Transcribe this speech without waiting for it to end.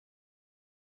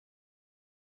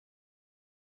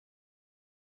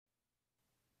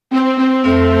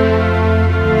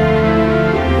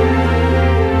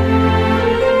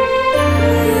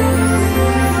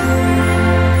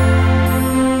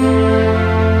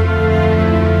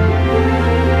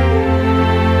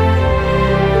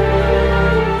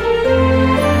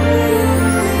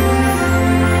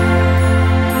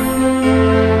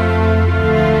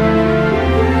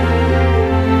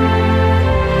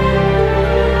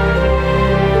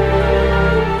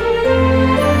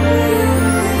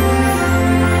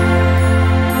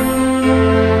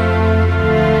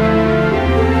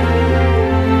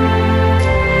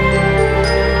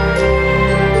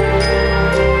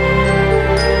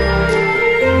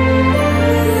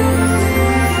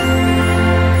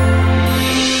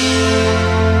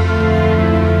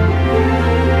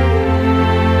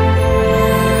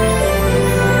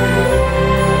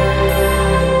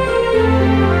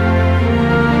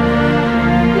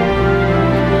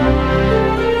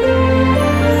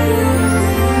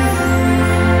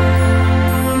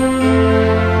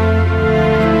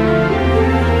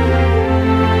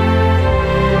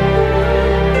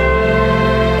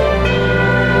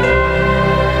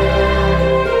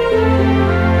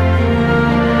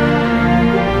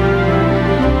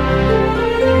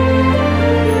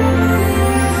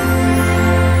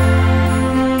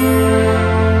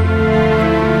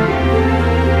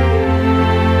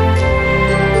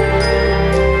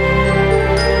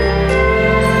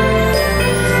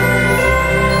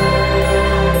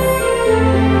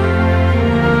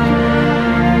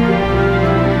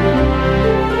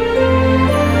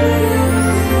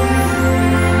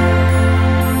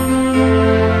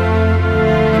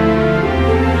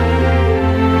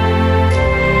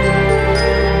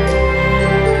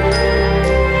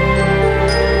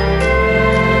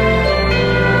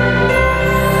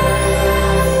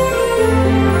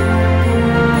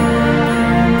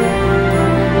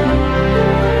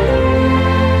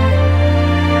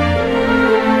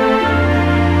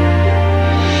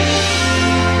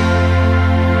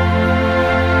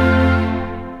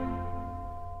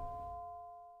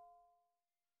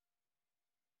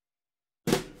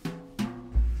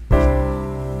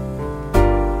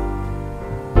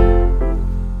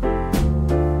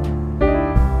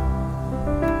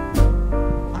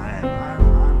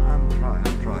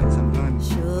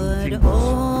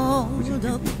old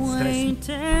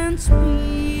acquaintance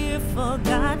we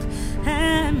forgot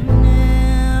and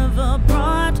never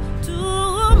brought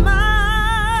to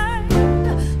mind.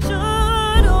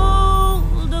 Should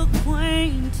old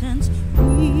acquaintance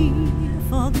we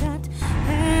forgot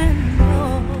and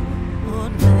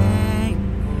old lang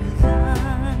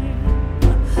syne.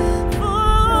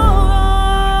 For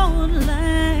old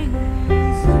lang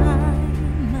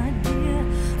syne, my dear,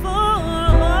 for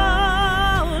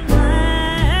old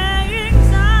lang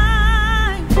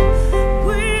syne,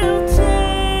 we'll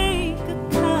take a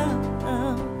cup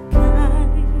of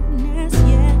kindness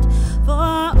yet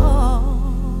for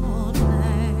old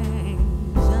lang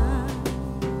syne.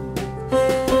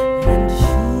 And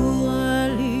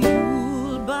surely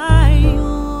you'll buy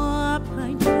your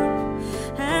pint cup,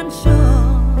 and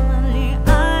surely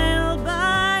I'll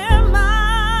buy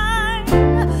mine.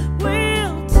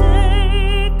 We'll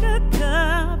take a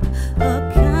cup of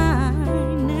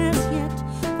kindness yet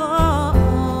for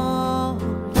old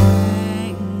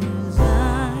lang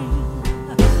syne.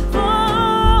 For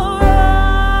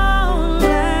old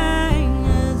lang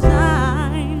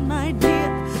syne, my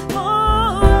dear, for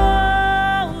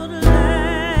old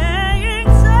lang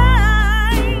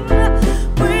syne,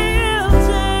 we'll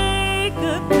take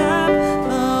a cup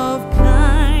of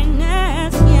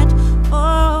kindness yet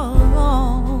for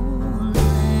old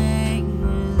lang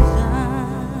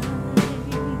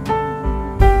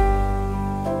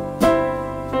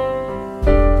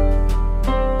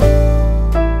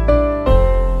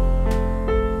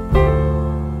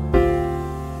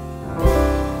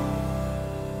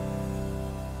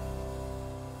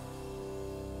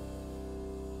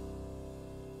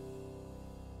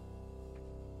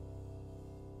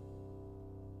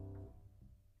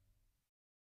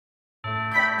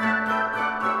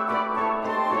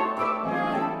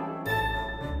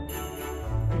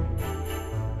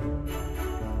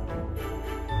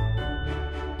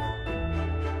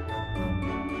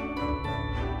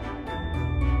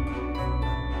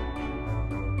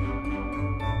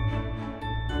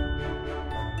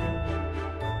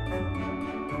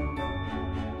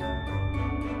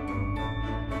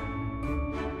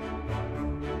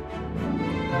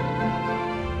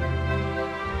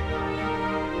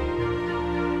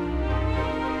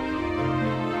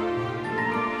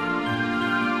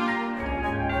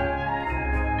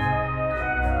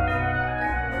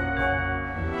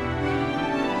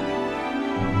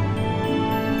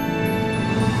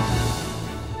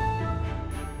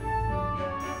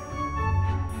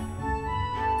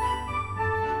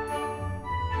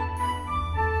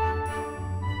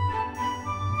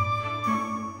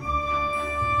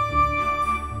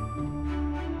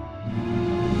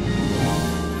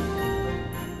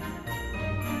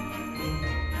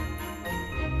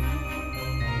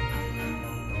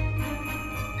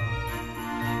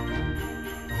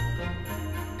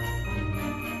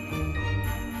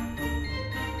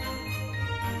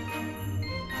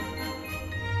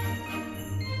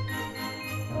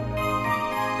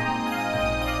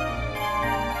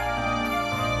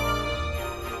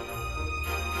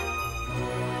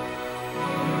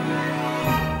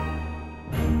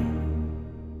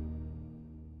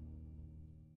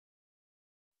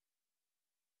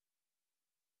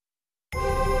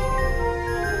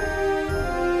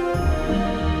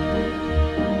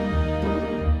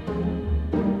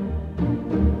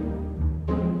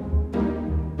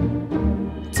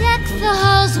Deck the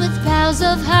halls with boughs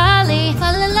of holly,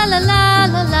 fa la la la la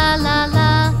la la la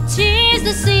la. 'Tis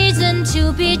the season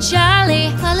to be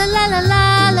jolly, fa la la la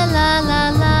la la la la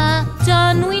la.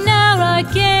 Don we now our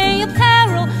gay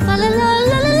apparel, fa la la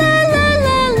la la la la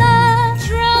la la.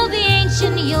 Troll the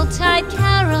ancient Yuletide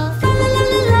carol, fa la la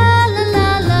la la la la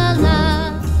la la.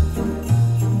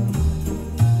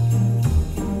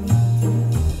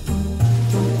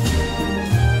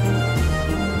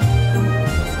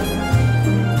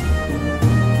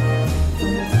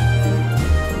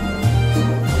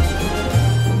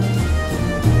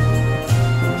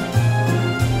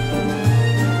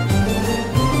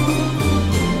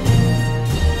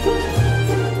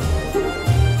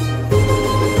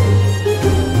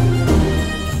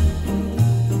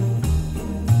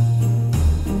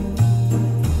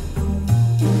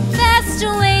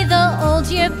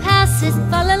 Year passes,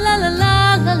 fa la la la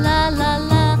la la la la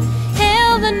la.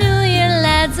 Hail the new year,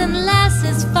 lads and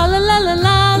lasses, fa la la la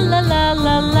la la la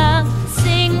la la.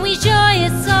 Sing we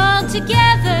joyous all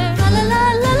together, fa la la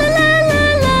la la la la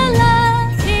la la.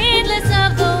 Heedless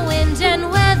of the wind and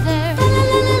weather, fa la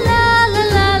la la la la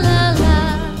la la la.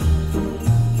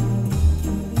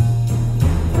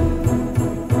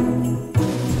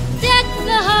 Deck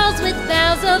the halls with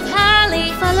boughs of holly,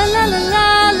 fa la la la la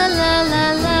la la.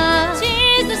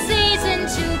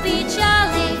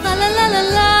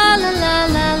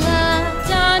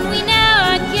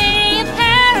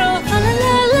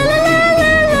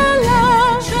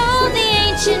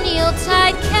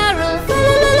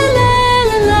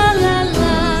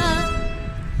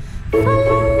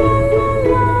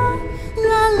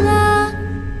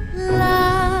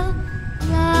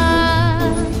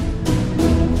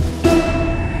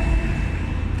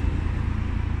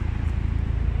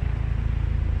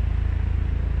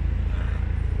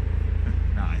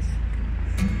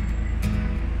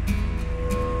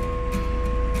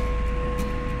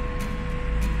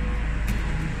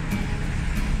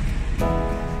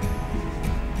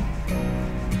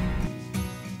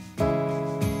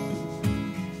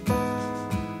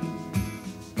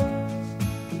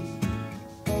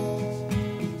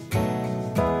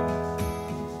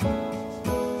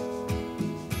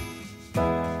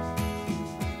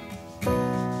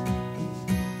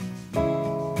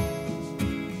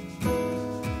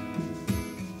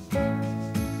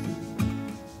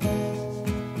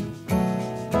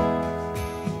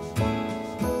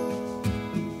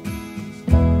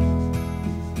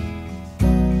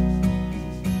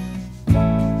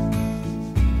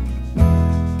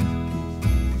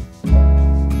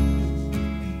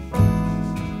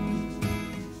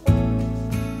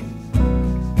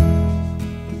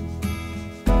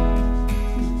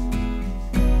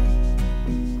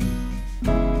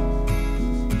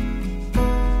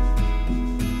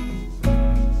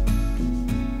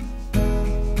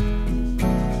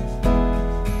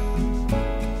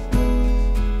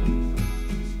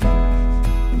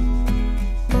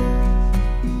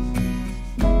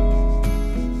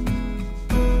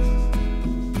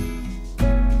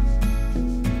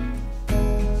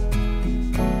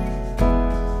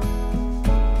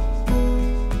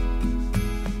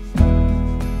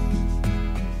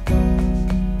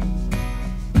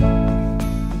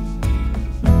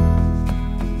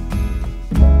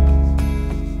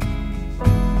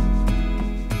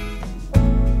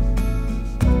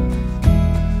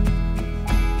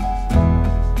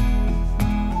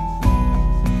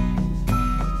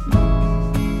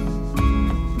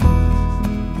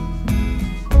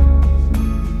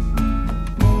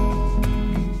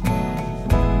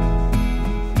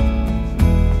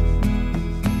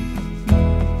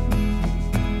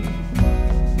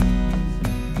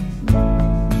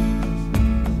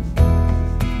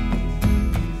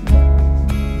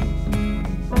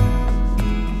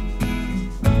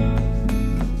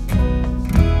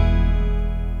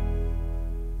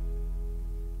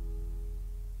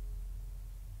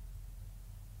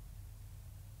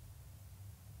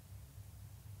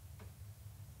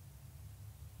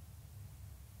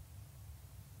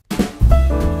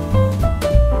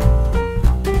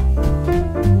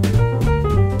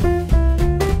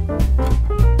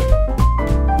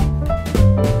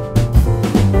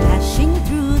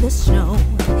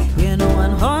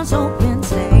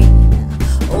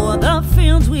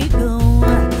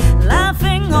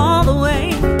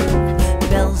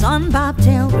 on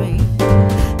bobtail ring,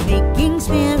 making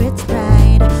spirits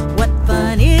bright. What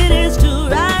fun it is to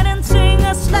ride and sing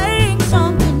a sleighing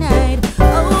song tonight.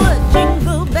 Oh,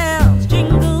 jingle bells,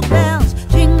 jingle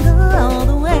all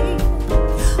the way.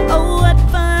 Oh, what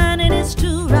fun it is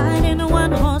to ride in a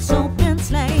one-horse open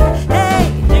sleigh.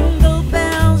 Hey, jingle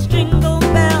bells, jingle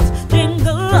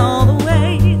all the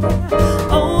way.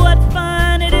 Oh, what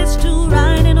fun it is to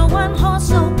ride in a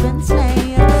one-horse open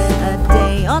sleigh. A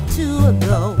day or two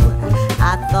ago,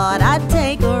 I thought I'd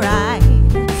take a ride,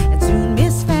 and soon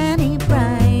Miss Fanny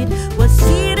Bright was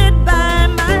seated by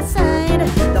my side.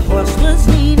 The horse was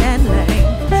lean and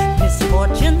lame,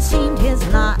 misfortune seemed his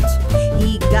lot.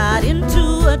 He got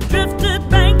into a drifted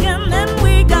bank and then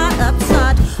we got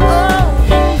upset. Oh,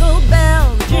 jingle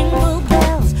bells, jingle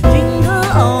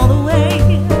all the way.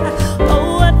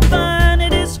 Oh, what fun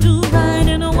it is to ride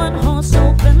in a one-horse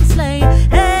open sleigh.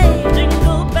 Hey,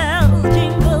 jingle bells,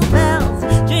 jingle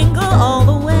all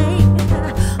the way.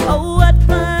 Oh, what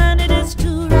fun it is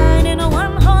to ride in a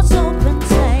one-horse open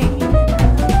sleigh.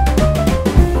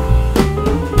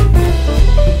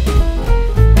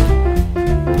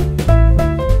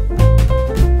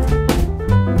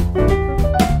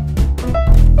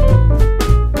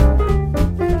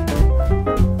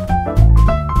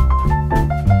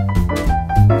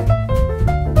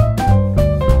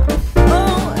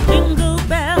 Oh, jingle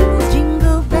bells,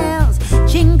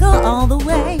 jingle all the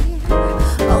way.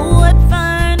 Oh, what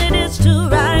fun it is to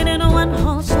ride in a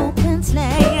one-horse open sleigh.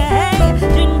 Hey,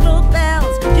 jingle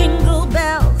bells,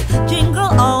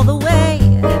 jingle all the way.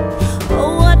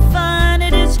 Oh, what fun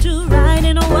it is to ride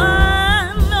in a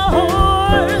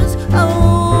one-horse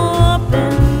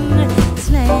open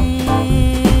sleigh.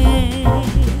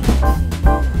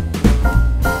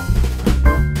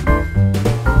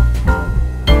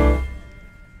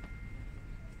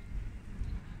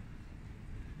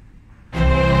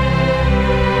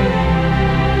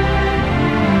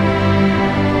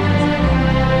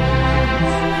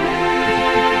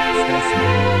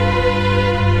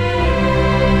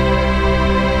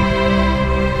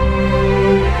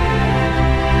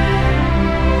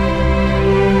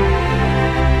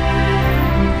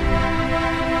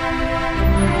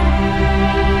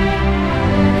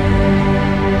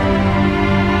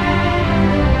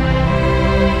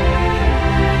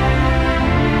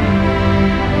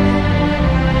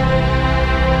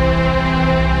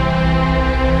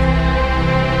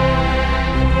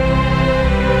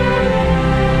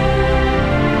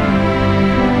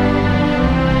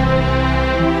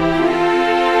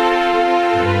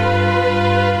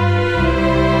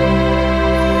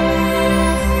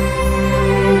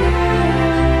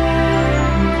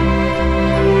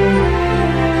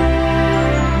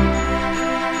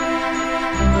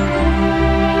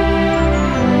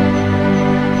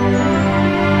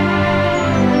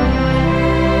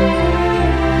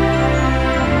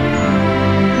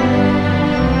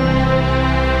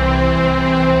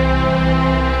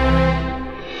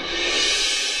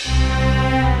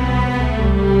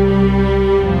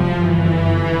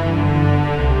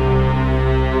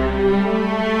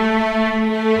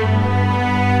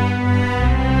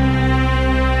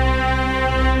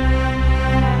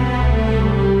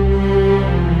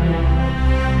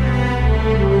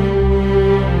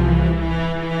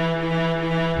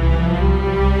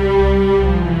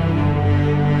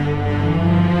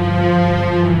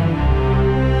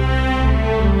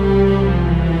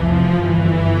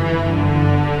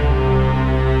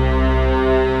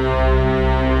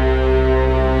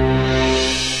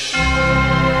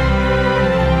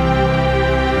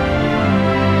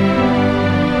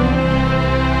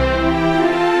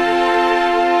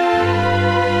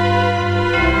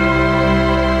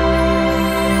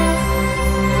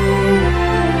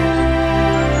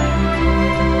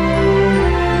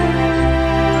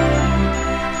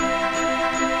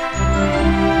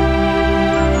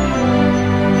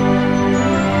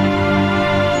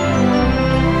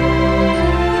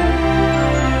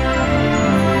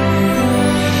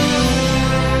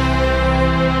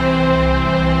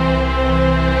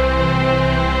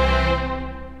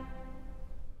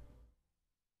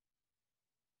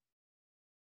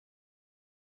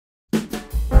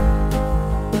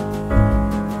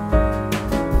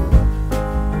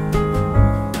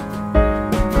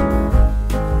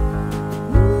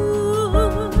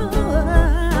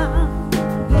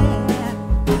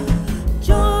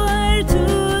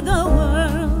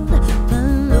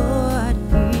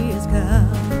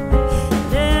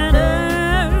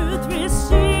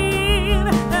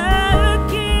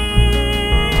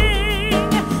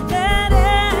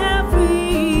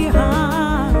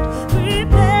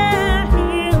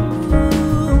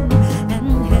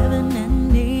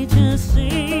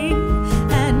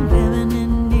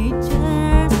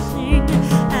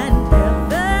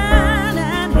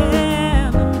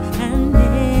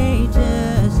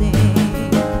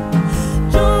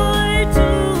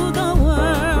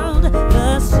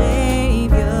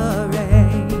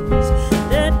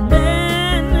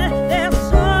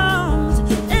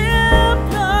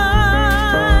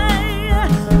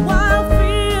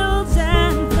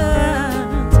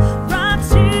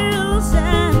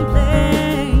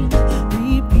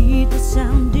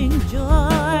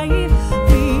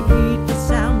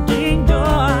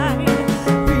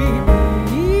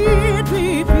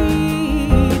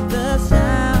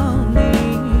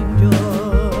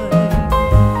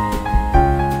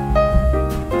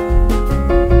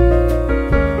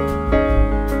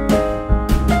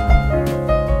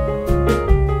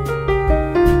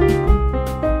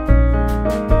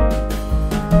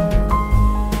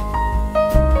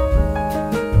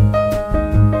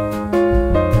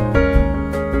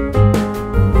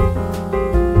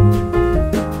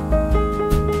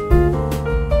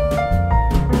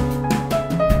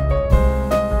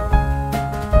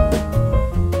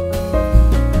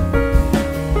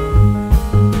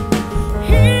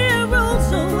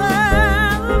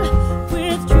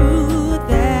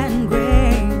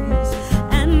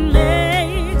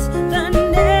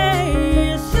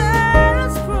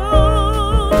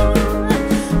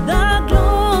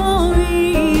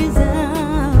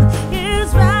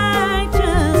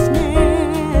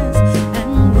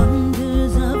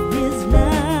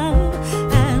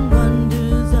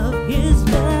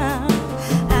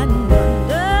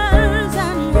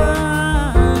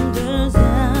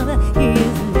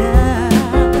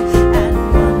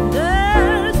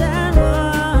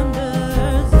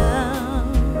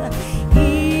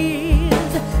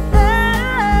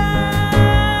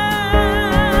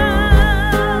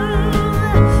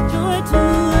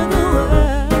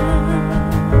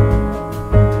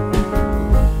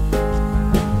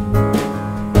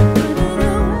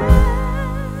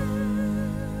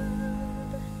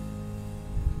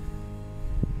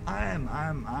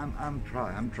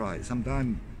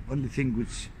 sometimes only thing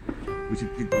which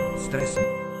it stress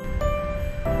me.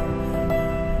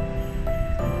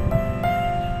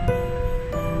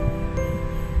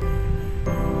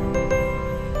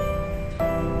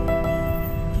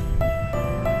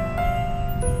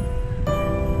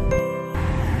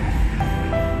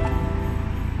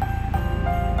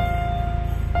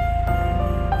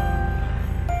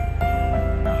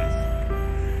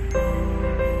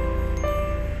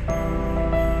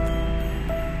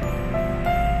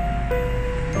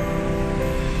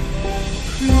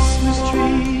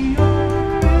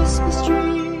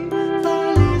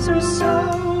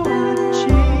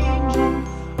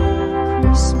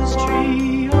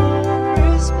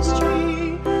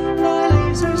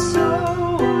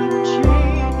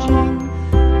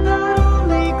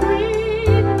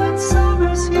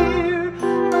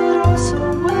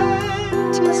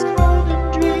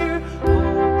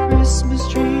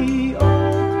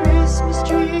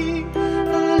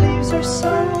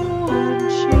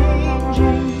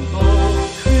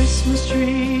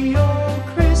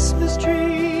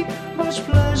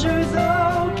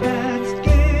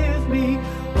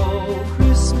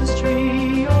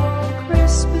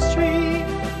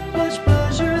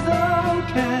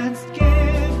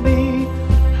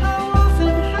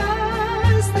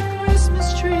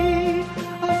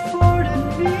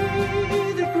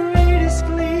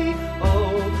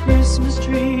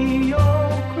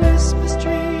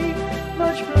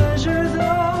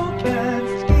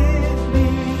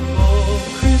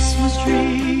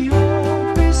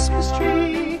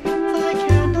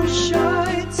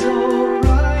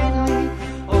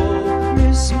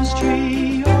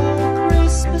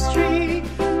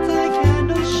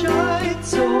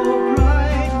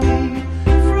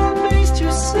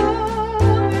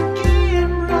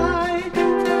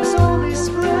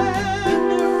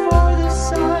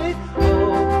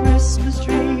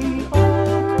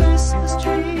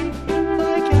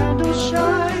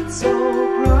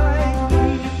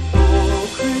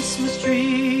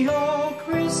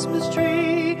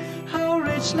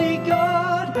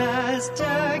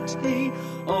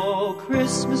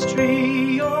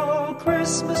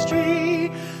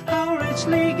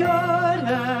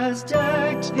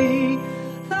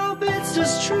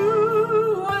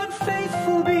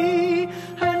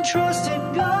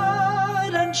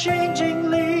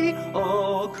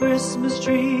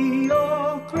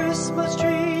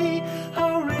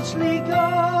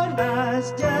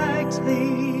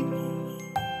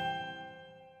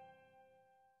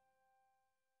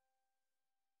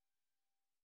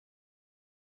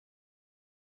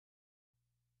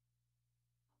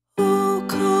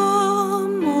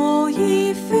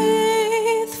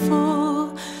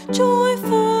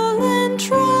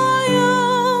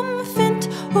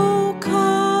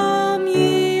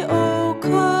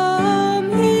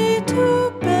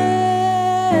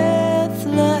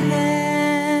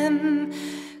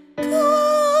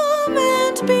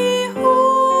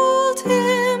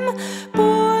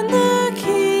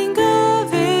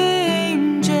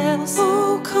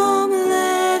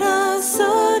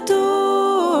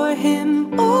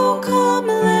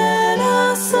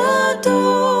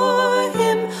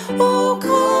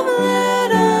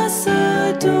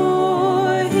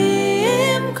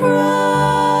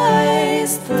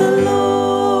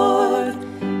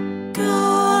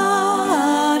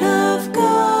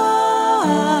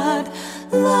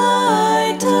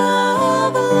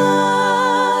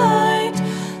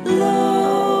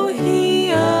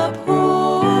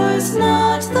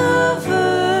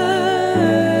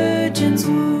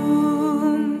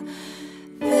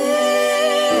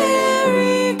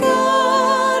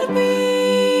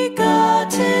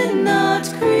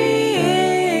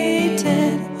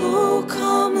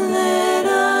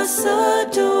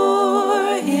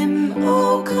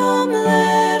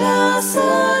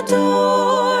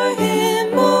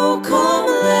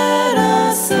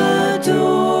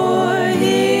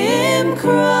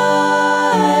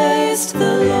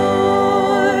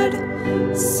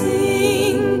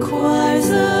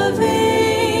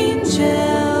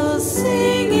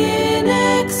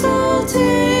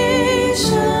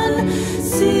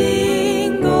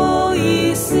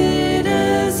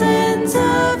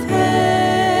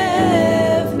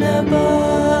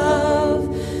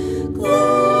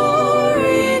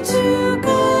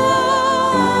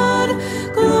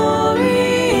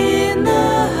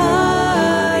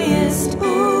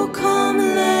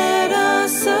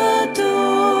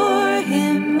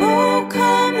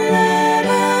 Let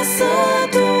us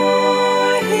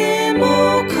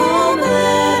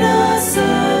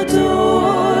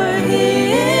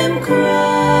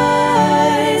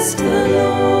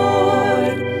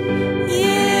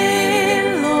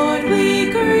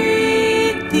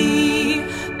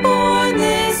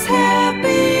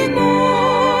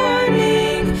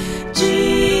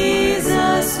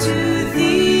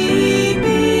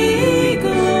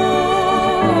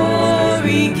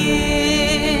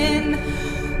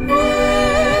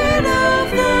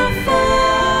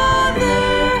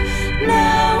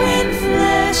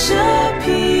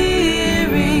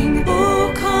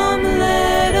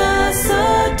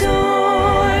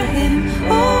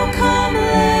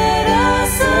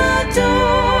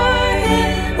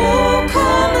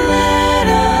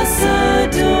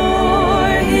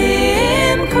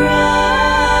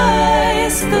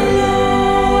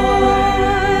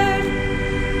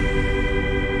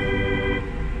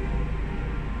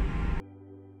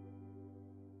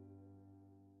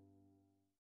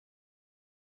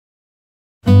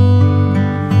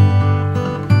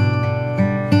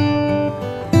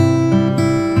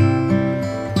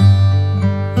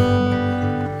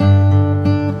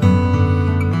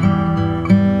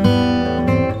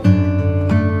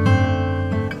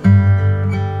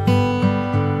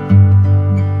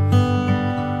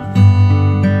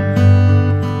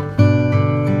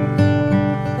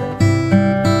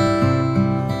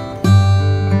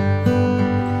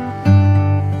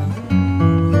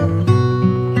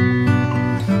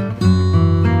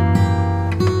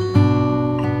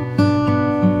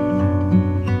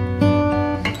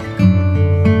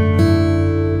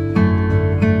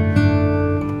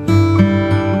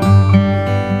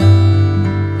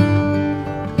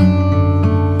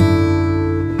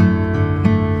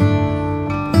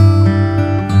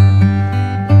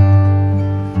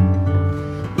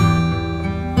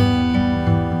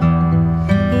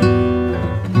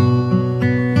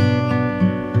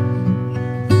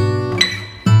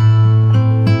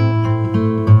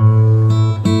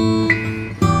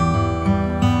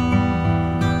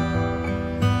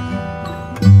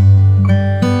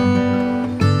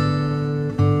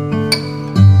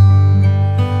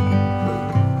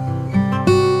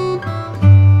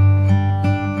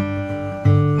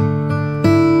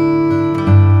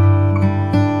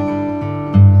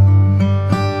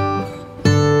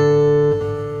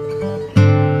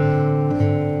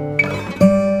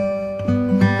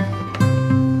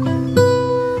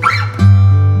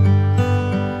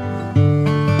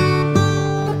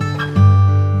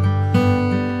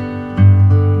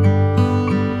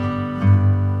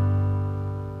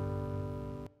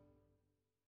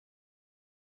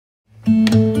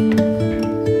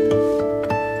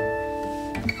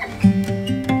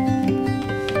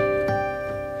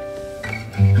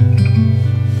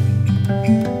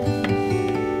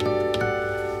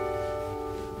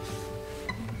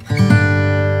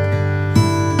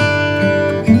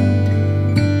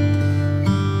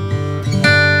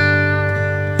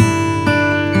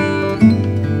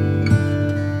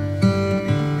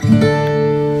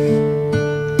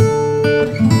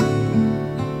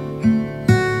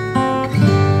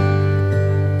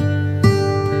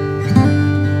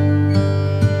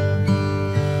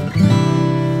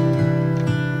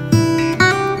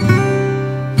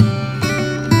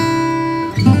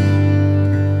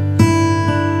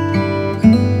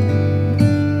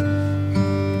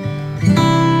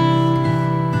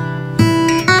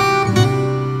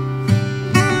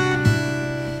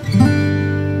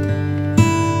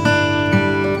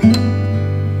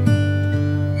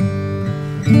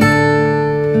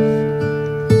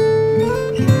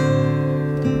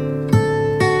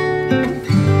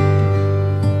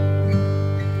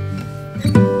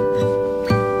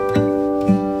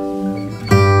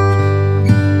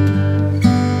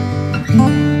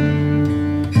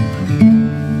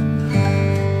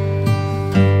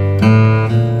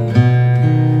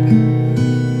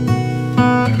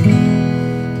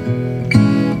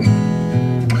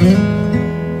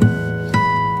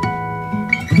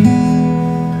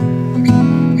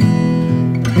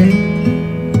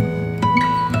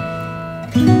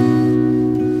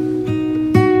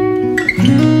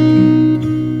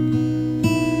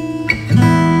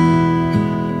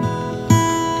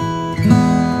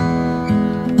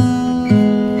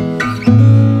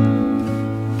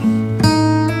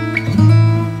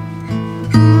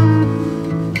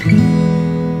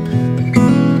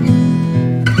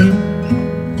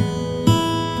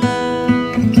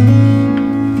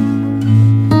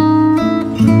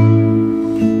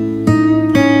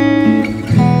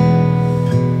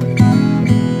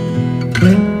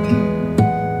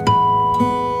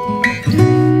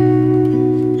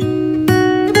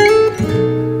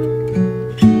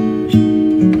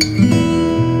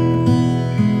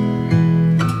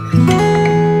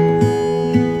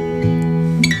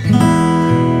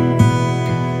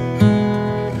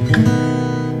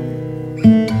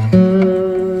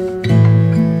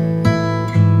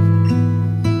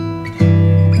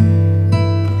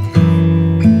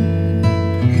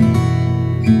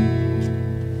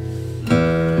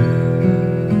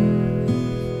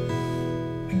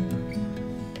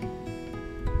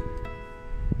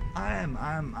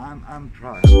I'm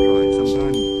trying.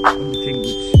 Sometimes only thing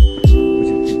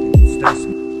which does.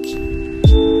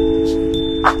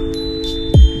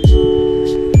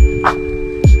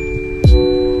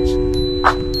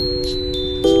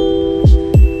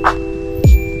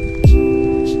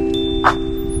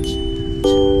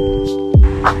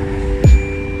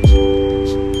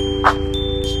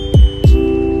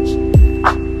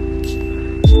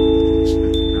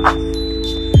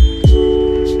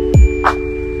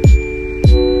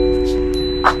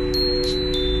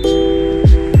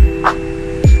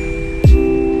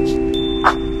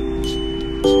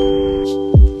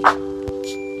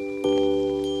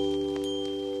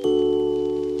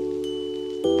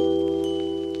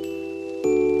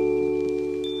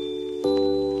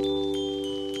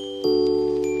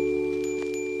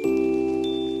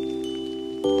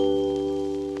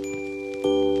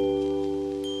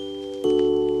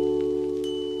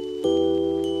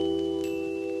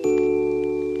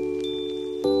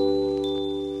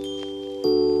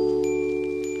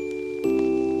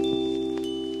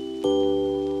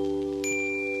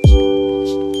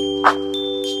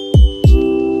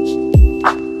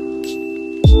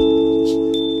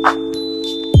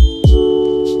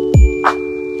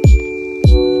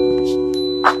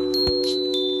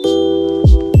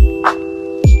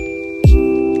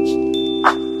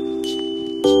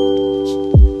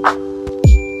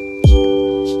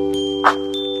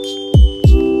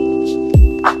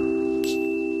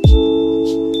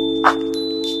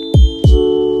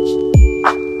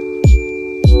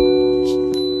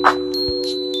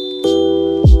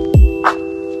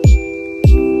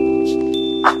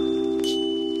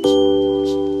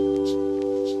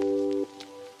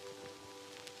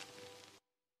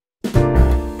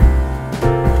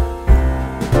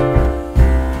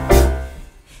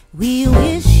 We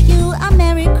wish you a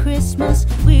Merry Christmas.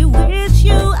 We wish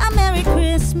you a Merry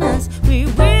Christmas. We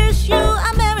wish you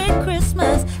a Merry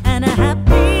Christmas and a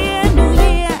Happy New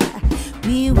Year.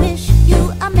 We wish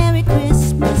you a Merry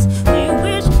Christmas. We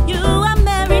wish you a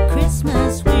Merry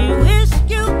Christmas. We wish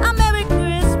you a Merry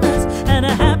Christmas and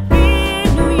a Happy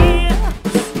New Year.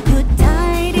 Good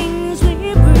tidings we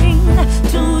bring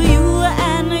to you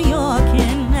and your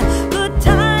kin. Good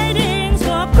tidings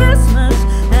for Christmas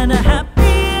and a Happy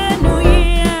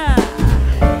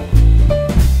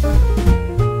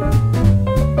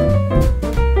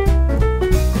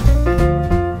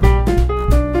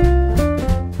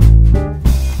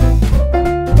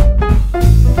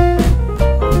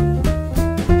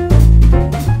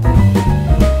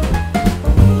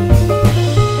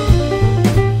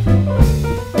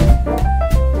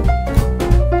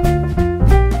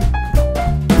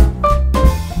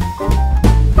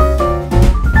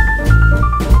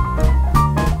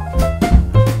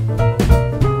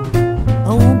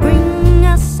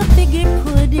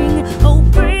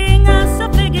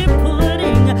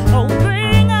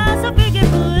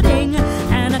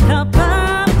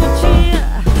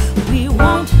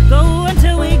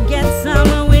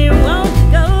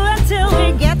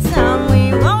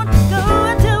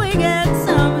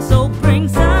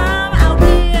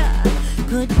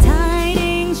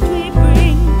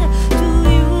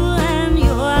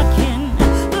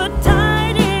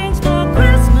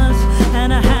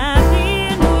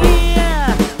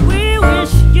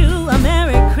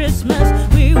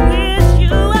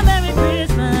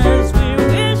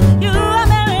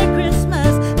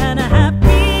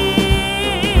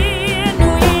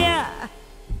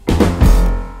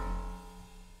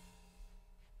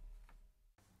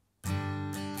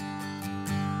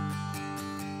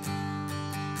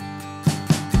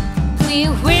We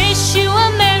wish you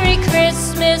a Merry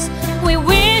Christmas. We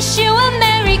wish you a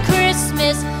Merry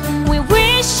Christmas. We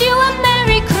wish you a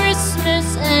Merry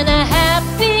Christmas and a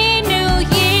Happy New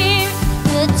Year.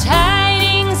 The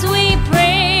tidings we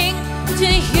bring to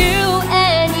you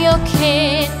and your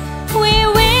kin. We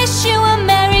wish you a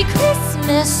Merry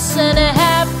Christmas and a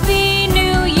Happy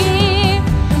New Year.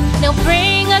 Now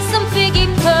bring us some figgy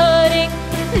pudding.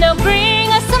 Now bring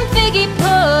us some figgy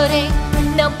pudding.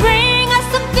 Now bring us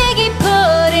some figgy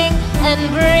pudding and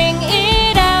bring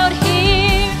it out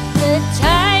here. The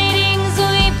tidings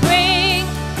we bring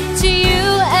to you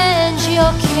and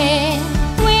your kin.